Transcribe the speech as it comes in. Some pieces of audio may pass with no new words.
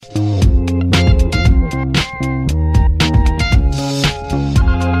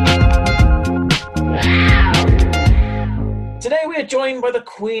joined by the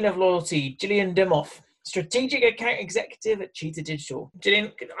Queen of Loyalty, Gillian Dimoff, Strategic Account Executive at Cheetah Digital.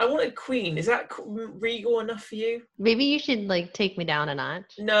 Gillian, I wanted Queen. Is that regal enough for you? Maybe you should take me down a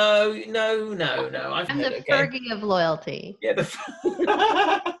notch. No. I'm the Fergie of loyalty. Yeah,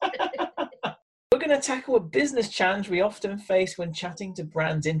 We're going to tackle a business challenge we often face when chatting to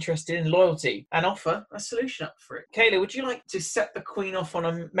brands interested in loyalty and offer a solution up for it. Kayla, would you like to set the Queen off on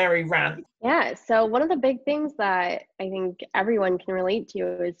a merry rant? Yeah, so one of the big things that I think everyone can relate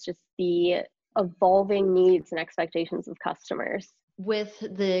to is just the evolving needs and expectations of customers. With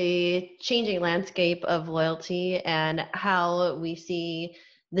the changing landscape of loyalty and how we see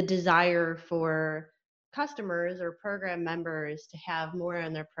the desire for customers or program members to have more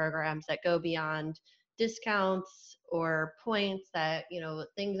in their programs that go beyond discounts or points, that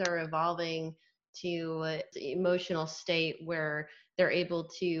things are evolving to the emotional state where they're able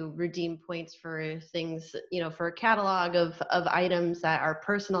to redeem points for things, for a catalog of items that are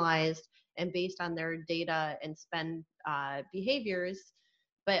personalized and based on their data and spend behaviors,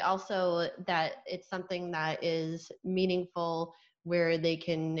 but also that it's something that is meaningful, where they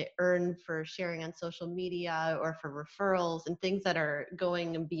can earn for sharing on social media or for referrals and things that are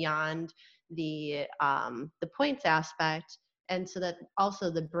going beyond the points aspect. And so that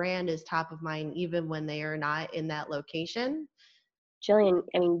also the brand is top of mind even when they are not in that location. Gillian,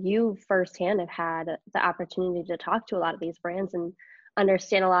 I mean, you firsthand have had the opportunity to talk to a lot of these brands and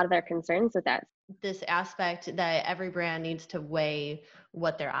understand a lot of their concerns with that. This aspect that every brand needs to weigh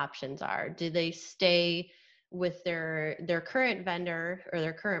what their options are. Do they stay with their current vendor or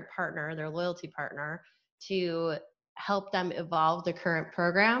their current partner, their loyalty partner, to help them evolve the current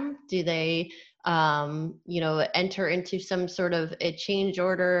program? Do they enter into some sort of a change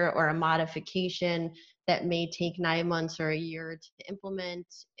order or a modification that may take 9 months or a year to implement,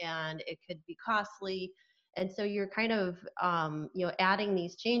 and it could be costly? And so you're kind of adding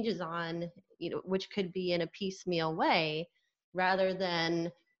these changes on, which could be in a piecemeal way, rather than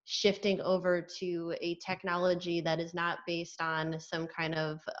shifting over to a technology that is not based on some kind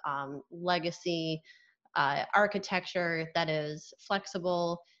of legacy architecture, that is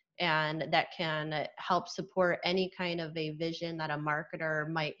flexible and that can help support any kind of a vision that a marketer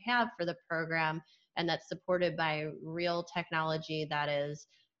might have for the program, and that's supported by real technology that is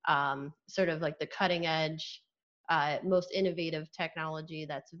sort of like the cutting edge, most innovative technology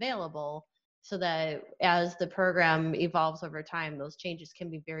that's available, so that as the program evolves over time, those changes can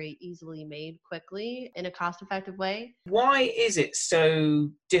be very easily made quickly in a cost-effective way. Why is it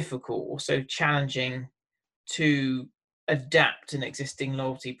so difficult or so challenging to adapt an existing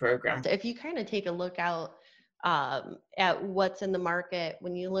loyalty program? If you kind of take a look out at what's in the market,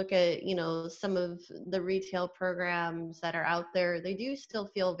 when you look at some of the retail programs that are out there, they do still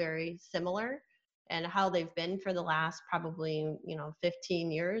feel very similar and how they've been for the last probably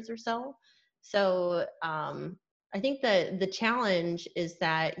 15 years or so. So I think that the challenge is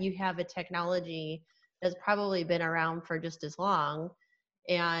that you have a technology that's probably been around for just as long,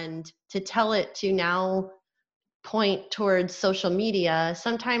 and to tell it to now point towards social media,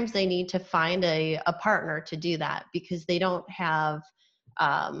 sometimes they need to find a partner to do that, because they don't have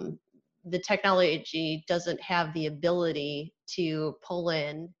the technology doesn't have the ability to pull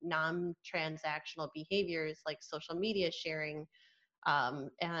in non-transactional behaviors like social media sharing.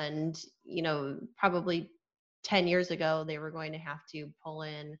 And probably 10 years ago they were going to have to pull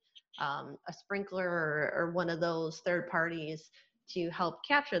in a sprinkler or one of those third parties to help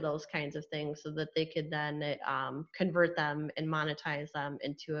capture those kinds of things, so that they could then convert them and monetize them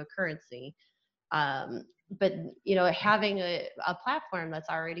into a currency. But having a platform that's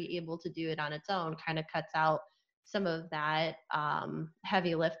already able to do it on its own kind of cuts out some of that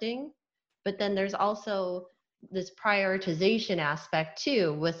heavy lifting. But then there's also this prioritization aspect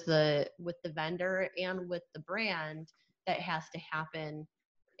too, with the vendor and with the brand, that has to happen.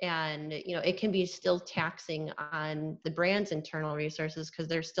 And it can be still taxing on the brand's internal resources, because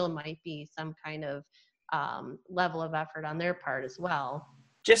there still might be some kind of level of effort on their part as well.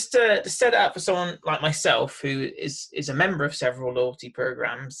 Just to set it up for someone like myself, who is a member of several loyalty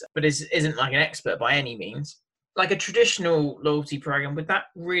programs, but isn't like an expert by any means, like a traditional loyalty program, would that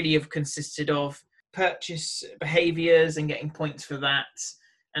really have consisted of purchase behaviors and getting points for that,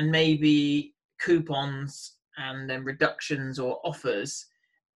 and maybe coupons and then reductions or offers?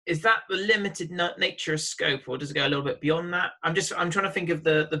 Is that the limited nature of scope, or does it go a little bit beyond that? I'm trying to think of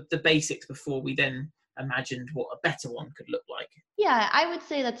the basics before we then imagined what a better one could look like. Yeah, I would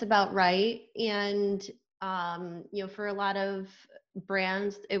say that's about right. And for a lot of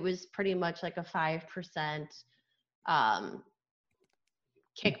brands, it was pretty much like a 5%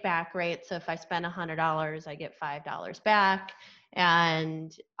 kickback rate. So if I spend $100, I get $5 back.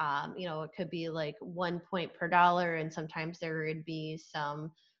 And, it could be like 1 point per dollar, and sometimes there would be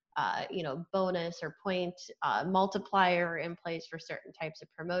some, bonus or point multiplier in place for certain types of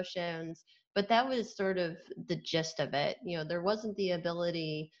promotions. But that was sort of the gist of it. There wasn't the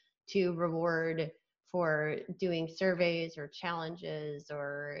ability to reward for doing surveys or challenges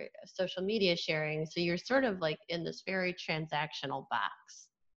or social media sharing. So you're sort of like in this very transactional box.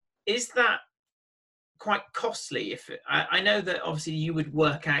 Is that quite costly? I know that obviously you would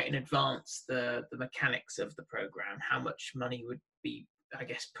work out in advance the mechanics of the program, how much money would be, I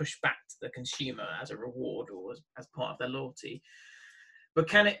guess, pushed back to the consumer as a reward or as part of their loyalty. But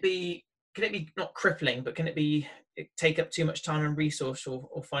can it be not crippling, but can it take up too much time and resource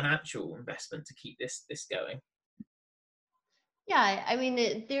or financial investment to keep this going? Yeah, I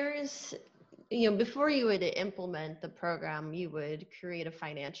mean, there's, before you would implement the program, you would create a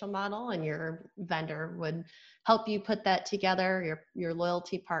financial model, and your vendor would help you put that together, your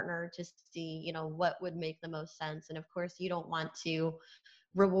loyalty partner, to see, what would make the most sense. And of course, you don't want to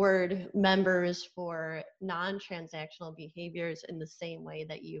reward members for non-transactional behaviors in the same way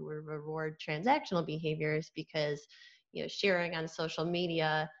that you would reward transactional behaviors, because sharing on social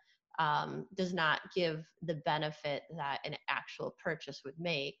media does not give the benefit that an actual purchase would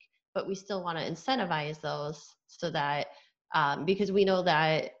make. But we still want to incentivize those, so that because we know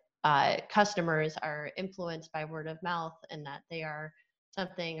that customers are influenced by word of mouth, and that they are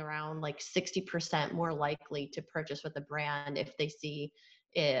something around like 60% more likely to purchase with a brand if they see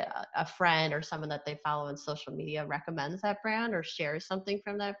a friend or someone that they follow on social media recommends that brand or shares something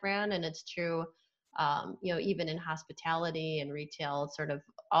from that brand. And it's true, even in hospitality and retail, it's sort of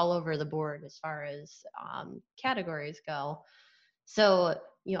all over the board as far as categories go. So,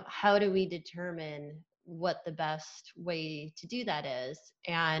 how do we determine what the best way to do that is?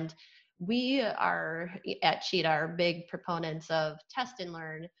 And we are at Cheetah are big proponents of test and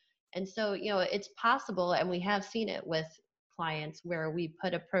learn. And so, it's possible, and we have seen it with clients, where we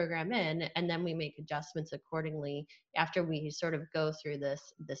put a program in and then we make adjustments accordingly after we sort of go through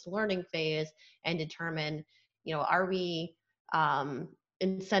this learning phase and determine, are we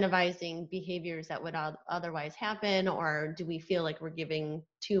incentivizing behaviors that would otherwise happen, or do we feel like we're giving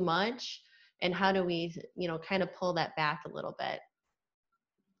too much? And how do we, kind of pull that back a little bit?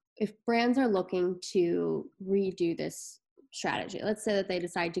 If brands are looking to redo this strategy, let's say that they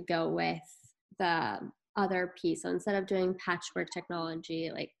decide to go with the other piece. So instead of doing patchwork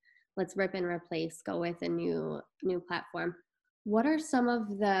technology, like let's rip and replace, go with a new platform. What are some of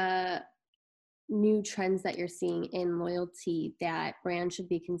the new trends that you're seeing in loyalty that brands should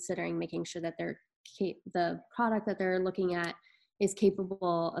be considering, making sure that the product that they're looking at is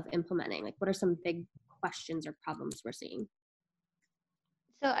capable of implementing? Like, what are some big questions or problems we're seeing?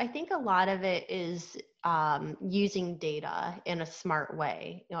 So I think a lot of it is using data in a smart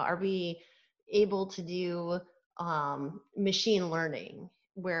way. Are we able to do machine learning,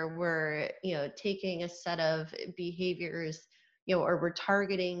 where we're taking a set of behaviors, or we're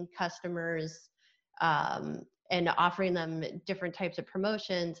targeting customers and offering them different types of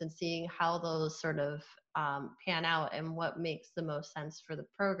promotions and seeing how those sort of pan out and what makes the most sense for the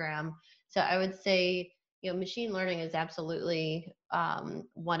program. So I would say, machine learning is absolutely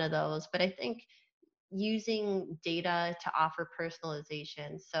one of those. But I think using data to offer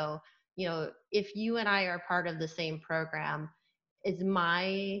personalization. So, if you and I are part of the same program,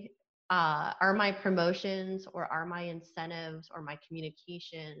 are my promotions or are my incentives or my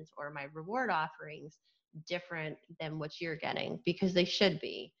communications or my reward offerings different than what you're getting? Because they should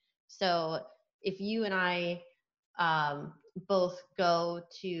be. So if you and I both go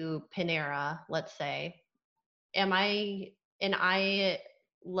to Panera, let's say, and I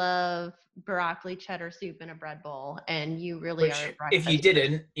love broccoli cheddar soup in a bread bowl, and you really Which, are a if you breakfast.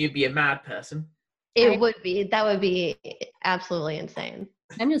 didn't, you'd be a mad person. That would be absolutely insane.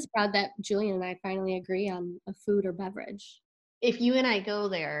 I'm just proud that Julian and I finally agree on a food or beverage. If you and I go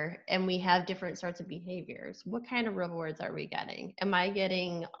there and we have different sorts of behaviors, what kind of rewards are we getting? Am I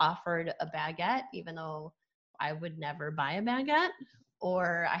getting offered a baguette, even though I would never buy a baguette,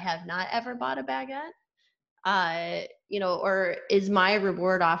 or I have not ever bought a baguette? Or is my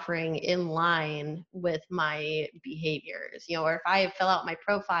reward offering in line with my behaviors? Or if I fill out my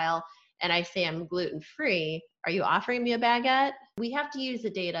profile and I say I'm gluten-free, are you offering me a baguette? We have to use the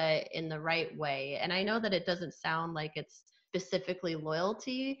data in the right way. And I know that it doesn't sound like it's specifically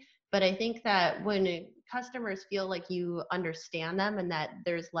loyalty, but I think that when customers feel like you understand them and that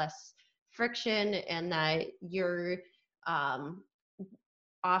there's less friction and that you're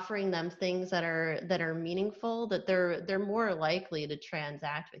offering them things that are meaningful, that they're more likely to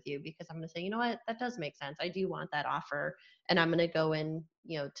transact with you, because I'm going to say, you know what, that does make sense. I do want that offer, and I'm going to go in,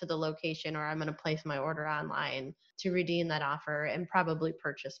 to the location, or I'm going to place my order online to redeem that offer and probably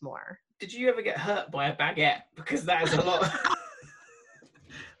purchase more. Did you ever get hurt by a baguette? Because that is a lot.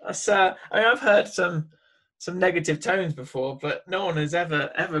 That's, I've heard some negative tones before, but no one has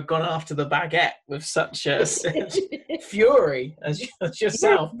ever gone after the baguette with such fury as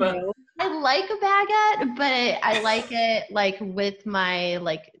yourself. But I like a baguette, but I like it like with my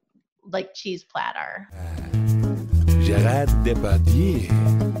like cheese platter. Gérard Depardieu.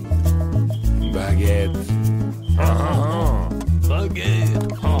 Baguette. Baguette.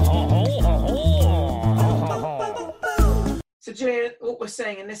 So, Julian, what we're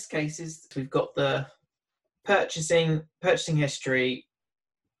saying in this case is we've got the purchasing history,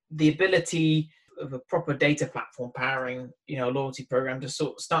 the ability of a proper data platform powering, a loyalty program to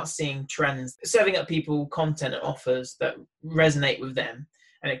start seeing trends, serving up people content and offers that resonate with them.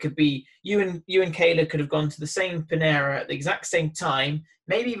 And it could be you and Kayla could have gone to the same Panera at the exact same time,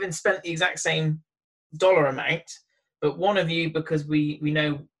 maybe even spent the exact same dollar amount, but one of you, because we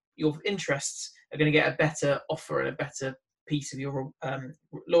know your interests, are going to get a better offer and a better piece of your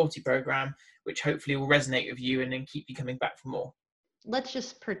loyalty program, which hopefully will resonate with you and then keep you coming back for more. Let's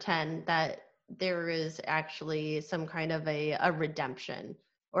just pretend that there is actually some kind of a redemption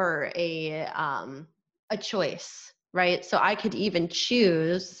or a choice, right? So I could even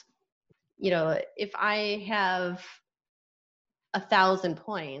choose, if I have 1,000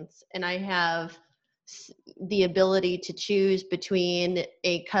 points and I have the ability to choose between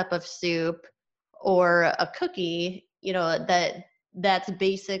a cup of soup or a cookie, that's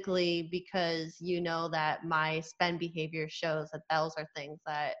basically because that my spend behavior shows that those are things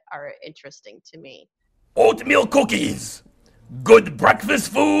that are interesting to me. Oatmeal cookies. Good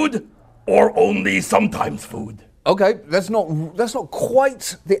breakfast food or only sometimes food? Okay, that's not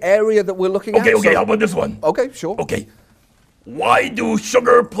quite the area that we're looking at. Okay, how about this one? Okay, sure. Okay. Why do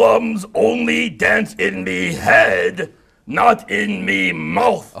sugar plums only dance in me head, not in me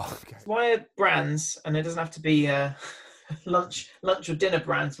mouth? Okay. Why are brands, and it doesn't have to be lunch or dinner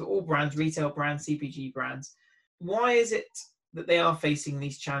brands, but all brands, retail brands, CPG brands, why is it that they are facing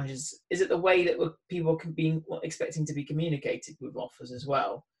these challenges? Is it the way that people can be expecting to be communicated with offers as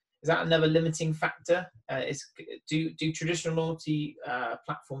well? Is that another limiting factor? Do traditional loyalty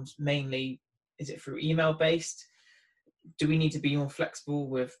platforms mainly, is it through email based? Do we need to be more flexible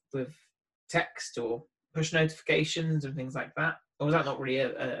with text or push notifications and things like that? Or is that not really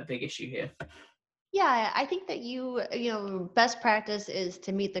a big issue here? Yeah, I think that best practice is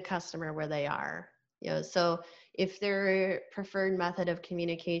to meet the customer where they are. So if their preferred method of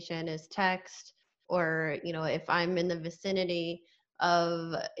communication is text, or if I'm in the vicinity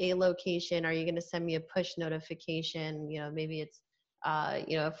of a location, are you going to send me a push notification? Maybe it's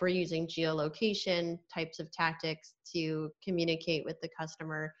if we're using geolocation types of tactics to communicate with the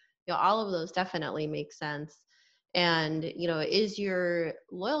customer, all of those definitely make sense. And, is your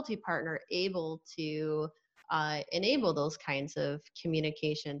loyalty partner able to enable those kinds of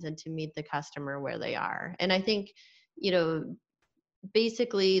communications and to meet the customer where they are? And I think,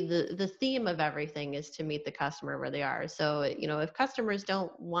 basically the theme of everything is to meet the customer where they are. So, if customers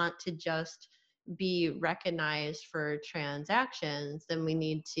don't want to just be recognized for transactions, then we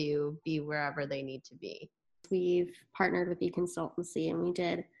need to be wherever they need to be. We've partnered with eConsultancy, and we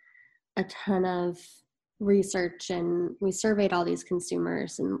did a ton of research, and we surveyed all these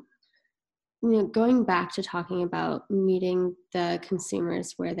consumers. And going back to talking about meeting the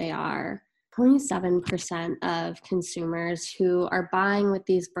consumers where they are, 27% of consumers who are buying with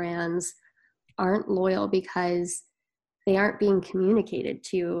these brands aren't loyal because they aren't being communicated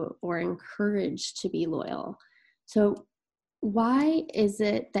to or encouraged to be loyal. So why is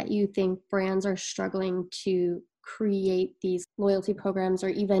it that you think brands are struggling to create these loyalty programs, or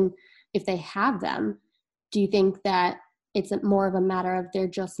even if they have them, do you think that it's more of a matter of they're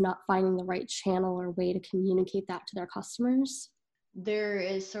just not finding the right channel or way to communicate that to their customers? There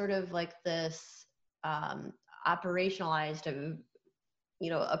is sort of like this operationalized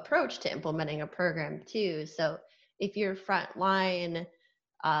approach to implementing a program too. So if your front line,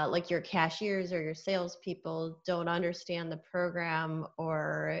 like your cashiers or your salespeople, don't understand the program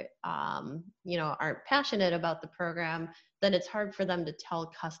or aren't passionate about the program, then it's hard for them to tell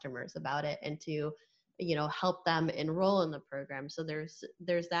customers about it and to help them enroll in the program. So there's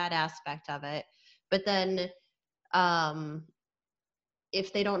that aspect of it. But then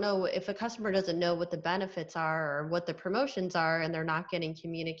if a customer doesn't know what the benefits are or what the promotions are, and they're not getting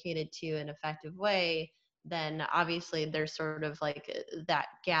communicated to in an effective way, then obviously there's sort of like that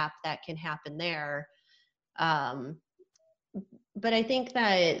gap that can happen there. Um, but I think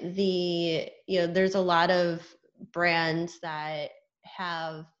that there's a lot of brands that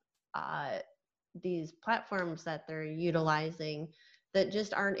have these platforms that they're utilizing that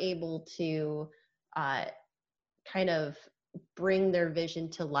just aren't able to uh, kind of bring their vision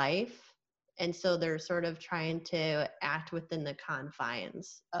to life. And so they're sort of trying to act within the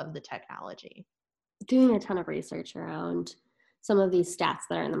confines of the technology. Doing a ton of research around some of these stats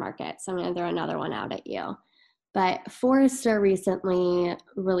that are in the market. So I'm going to throw another one out at you. But Forrester recently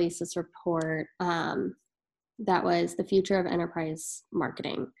released this report that was the future of enterprise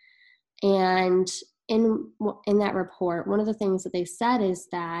marketing. And in that report, one of the things that they said is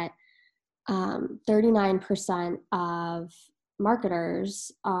that 39% of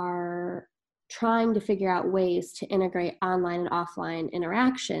marketers are trying to figure out ways to integrate online and offline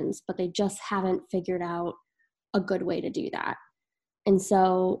interactions, but they just haven't figured out a good way to do that. And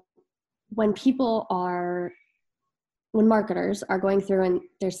so when marketers are going through and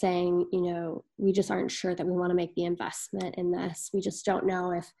they're saying, we just aren't sure that we want to make the investment in this. We just don't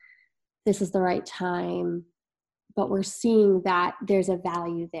know if this is the right time. But we're seeing that there's a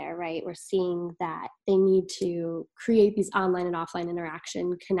value there, right? We're seeing that they need to create these online and offline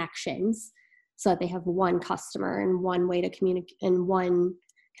interaction connections so that they have one customer and one way to communicate and one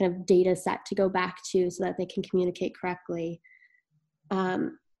kind of data set to go back to so that they can communicate correctly.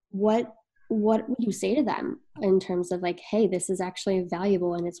 What would you say to them in terms of like, hey, this is actually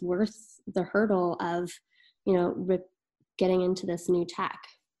valuable and it's worth the hurdle of, getting into this new tech?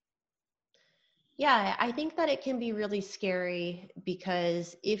 Yeah, I think that it can be really scary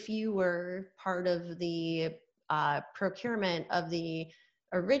because if you were part of the procurement of the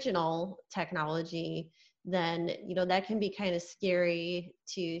original technology, then that can be kind of scary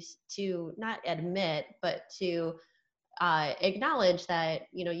to not admit, but to acknowledge that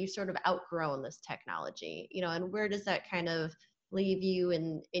you've sort of outgrown this technology. And where does that kind of leave you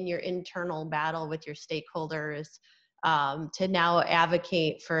in your internal battle with your stakeholders to now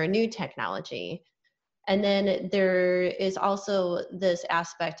advocate for a new technology? And then there is also this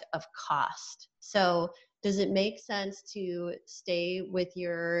aspect of cost. So does it make sense to stay with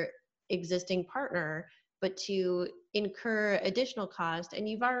your existing partner, but to incur additional cost? And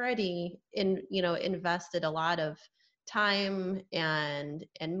you've already invested a lot of time and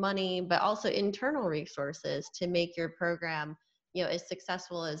money, but also internal resources to make your program, as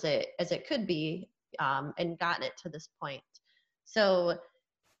successful as it could be, and gotten it to this point. So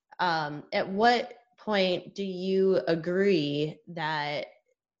at what point do you agree that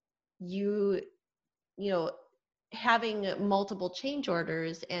having multiple change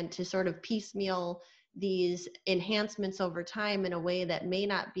orders and to sort of piecemeal these enhancements over time in a way that may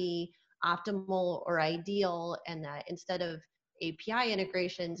not be optimal or ideal, and that instead of API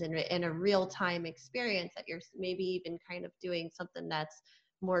integrations and a real-time experience, that you're maybe even kind of doing something that's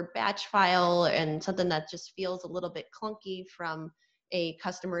more batch file and something that just feels a little bit clunky from a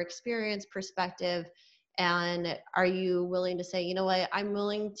customer experience perspective? And are you willing to say, what, I'm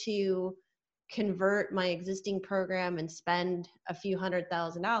willing to convert my existing program and spend a few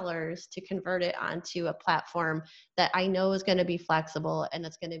 $100,000 to convert it onto a platform that I know is going to be flexible and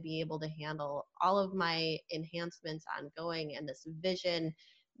it's going to be able to handle all of my enhancements ongoing, and this vision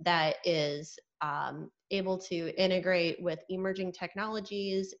that is able to integrate with emerging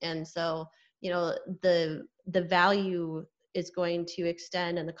technologies. And so, the value is going to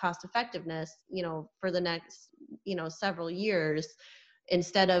extend, and the cost effectiveness, for the next, several years,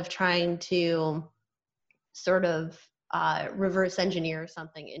 instead of trying to sort of reverse engineer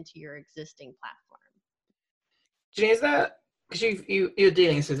something into your existing platform. Jenny, is that because you're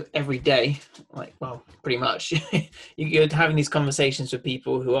dealing with this every day, like, well, pretty much. You're having these conversations with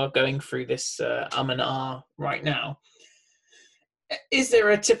people who are going through this and ah right now. Is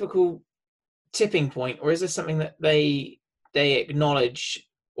there a typical tipping point, or is there something that they acknowledge?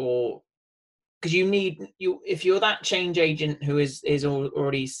 Or because if you're that change agent who is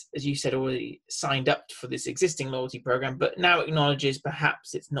already, as you said, already signed up for this existing loyalty program, but now acknowledges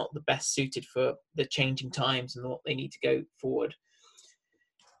perhaps it's not the best suited for the changing times and what they need to go forward,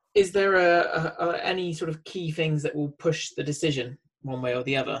 is there any sort of key things that will push the decision one way or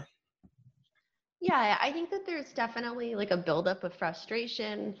the other? Yeah, I think that there's definitely like a buildup of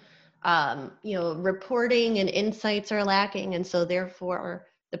frustration. Reporting and insights are lacking, and so therefore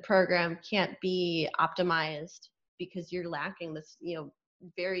the program can't be optimized because you're lacking this,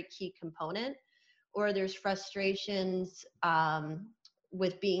 very key component. Or there's frustrations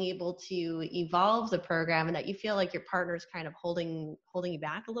with being able to evolve the program, and that you feel like your partner's kind of holding you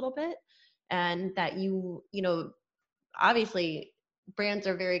back a little bit. and that you know, obviously brands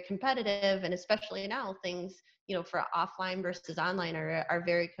are very competitive, and especially now things, you know, for offline versus online are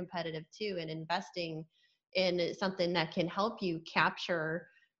very competitive too, and investing in something that can help you capture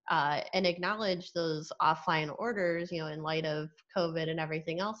and acknowledge those offline orders, you know, in light of COVID and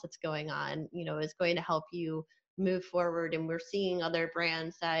everything else that's going on, you know, is going to help you move forward. And we're seeing other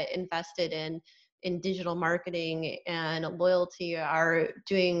brands that invested in digital marketing and loyalty are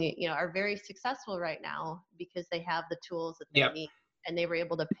doing, you know, are very successful right now because they have the tools that they need, and they were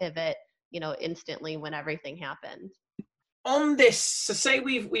able to pivot, you know, instantly when everything happened. On this, so say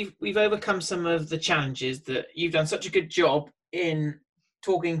we've overcome some of the challenges that you've done such a good job in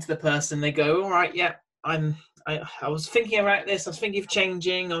talking to the person. They go, all right, yeah, I was thinking about this. I was thinking of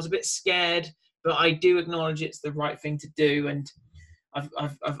changing. I was a bit scared, but I do acknowledge it's the right thing to do. And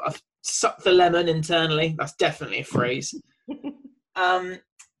I've sucked the lemon internally. That's definitely a phrase.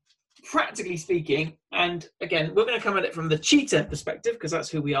 Practically speaking, and again, we're going to come at it from the cheetah perspective because that's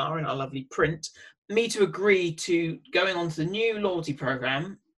who we are in our lovely print. Me to agree to going on to the new loyalty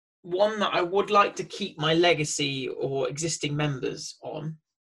program, one that I would like to keep my legacy or existing members on.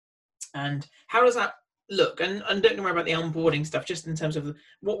 And how does that look? And don't worry about the onboarding stuff, just in terms of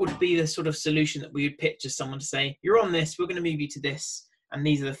what would be the sort of solution that we would pitch as someone to say, you're on this, we're going to move you to this, and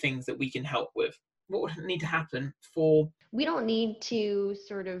these are the things that we can help with. What would need to happen for... We don't need to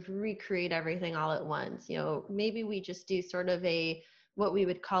sort of recreate everything all at once. You know, maybe we just do sort of what we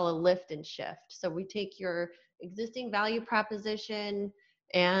would call a lift and shift. So we take your existing value proposition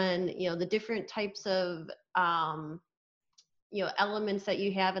and, you know, the different types of, you know, elements that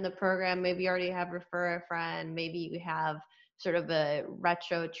you have in the program. Maybe you already have refer a friend. Maybe you have sort of a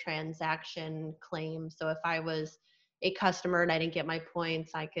retro transaction claim. So if I was a customer and I didn't get my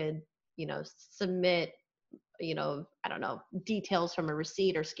points, I could, you know, submit, you know, I don't know, details from a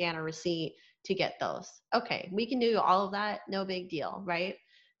receipt or scan a receipt to get those. Okay, we can do all of that, no big deal, right?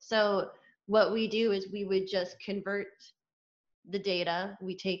 So what we do is we would just convert the data.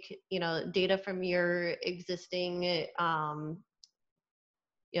 We take, you know, data from your existing, you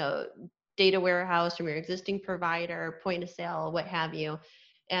know, data warehouse, from your existing provider, point of sale, what have you,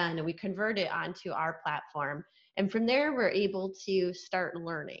 and we convert it onto our platform. And from there, we're able to start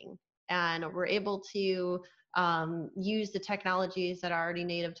learning, and we're able to use the technologies that are already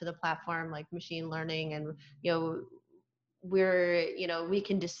native to the platform, like machine learning. And, you know, we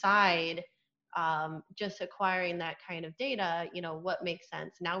can decide, just acquiring that kind of data, you know, what makes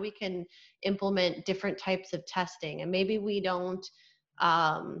sense. Now we can implement different types of testing, and maybe we don't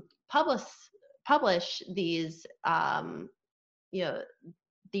publish these, you know,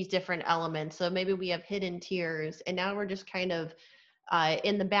 these different elements. So maybe we have hidden tiers, and now we're just kind of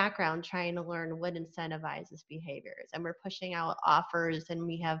in the background trying to learn what incentivizes behaviors, and we're pushing out offers, and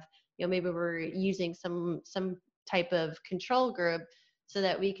we have, you know, maybe we're using some type of control group so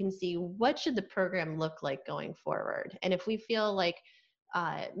that we can see what should the program look like going forward. And if we feel like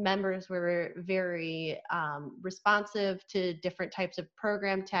members were very responsive to different types of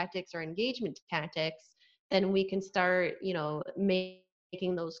program tactics or engagement tactics, then we can start, you know,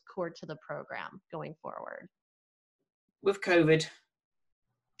 making those core to the program going forward. With COVID,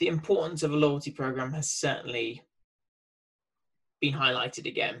 the importance of a loyalty program has certainly been highlighted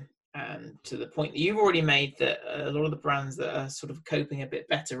again, and to the point that you've already made, that a lot of the brands that are sort of coping a bit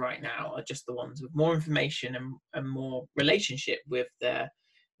better right now are just the ones with more information and more relationship with their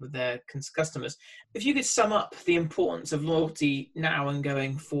customers. If you could sum up the importance of loyalty now and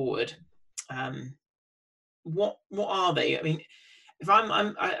going forward, what are they? I mean, if I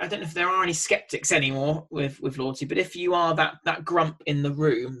don't know if there are any skeptics anymore with loyalty, but if you are that grump in the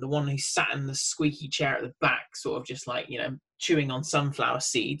room, the one who sat in the squeaky chair at the back, sort of just like, you know, chewing on sunflower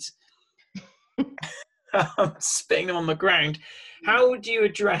seeds, spitting them on the ground, how would you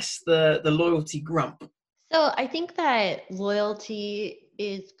address the loyalty grump? So I think that loyalty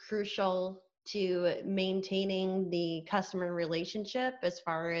is crucial to maintaining the customer relationship, as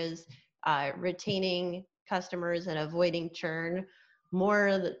far as retaining customers and avoiding churn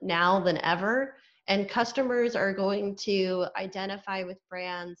more now than ever. And customers are going to identify with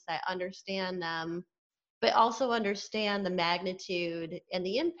brands that understand them, but also understand the magnitude and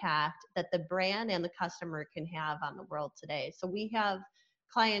the impact that the brand and the customer can have on the world today. So we have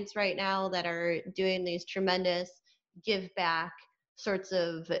clients right now that are doing these tremendous give back sorts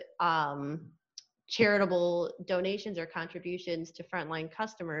of charitable donations or contributions to frontline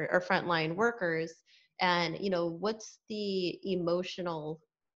customer or frontline workers. And, you know, what's the emotional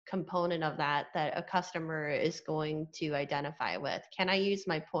component of that a customer is going to identify with? Can I use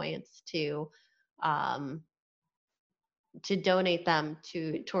my points to donate them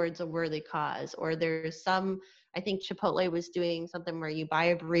towards a worthy cause. Or there's some, I think Chipotle was doing something where you buy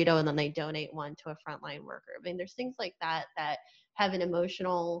a burrito and then they donate one to a frontline worker. I mean, there's things like that that have an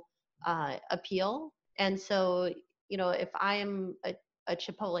emotional appeal. And so, if I'm a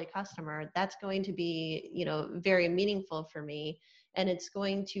Chipotle customer, that's going to be, very meaningful for me. And it's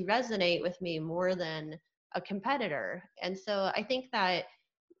going to resonate with me more than a competitor. And so I think that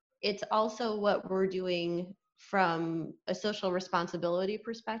it's also what we're doing from a social responsibility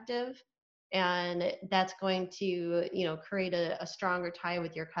perspective. And that's going to, create a stronger tie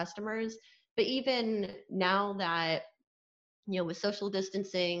with your customers. But even now that, with social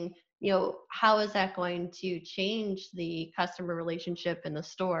distancing, how is that going to change the customer relationship in the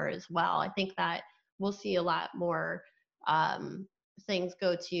store as well? I think that we'll see a lot more things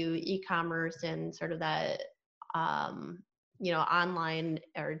go to e-commerce and sort of that, online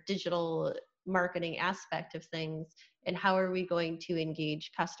or digital marketing aspect of things. And how are we going to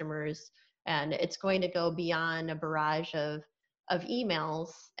engage customers? And it's going to go beyond a barrage of emails,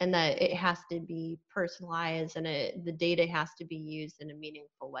 and that it has to be personalized, and the data has to be used in a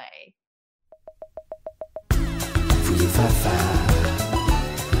meaningful way. Fudu fa fa,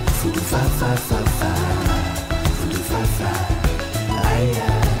 fudu fa fa fa.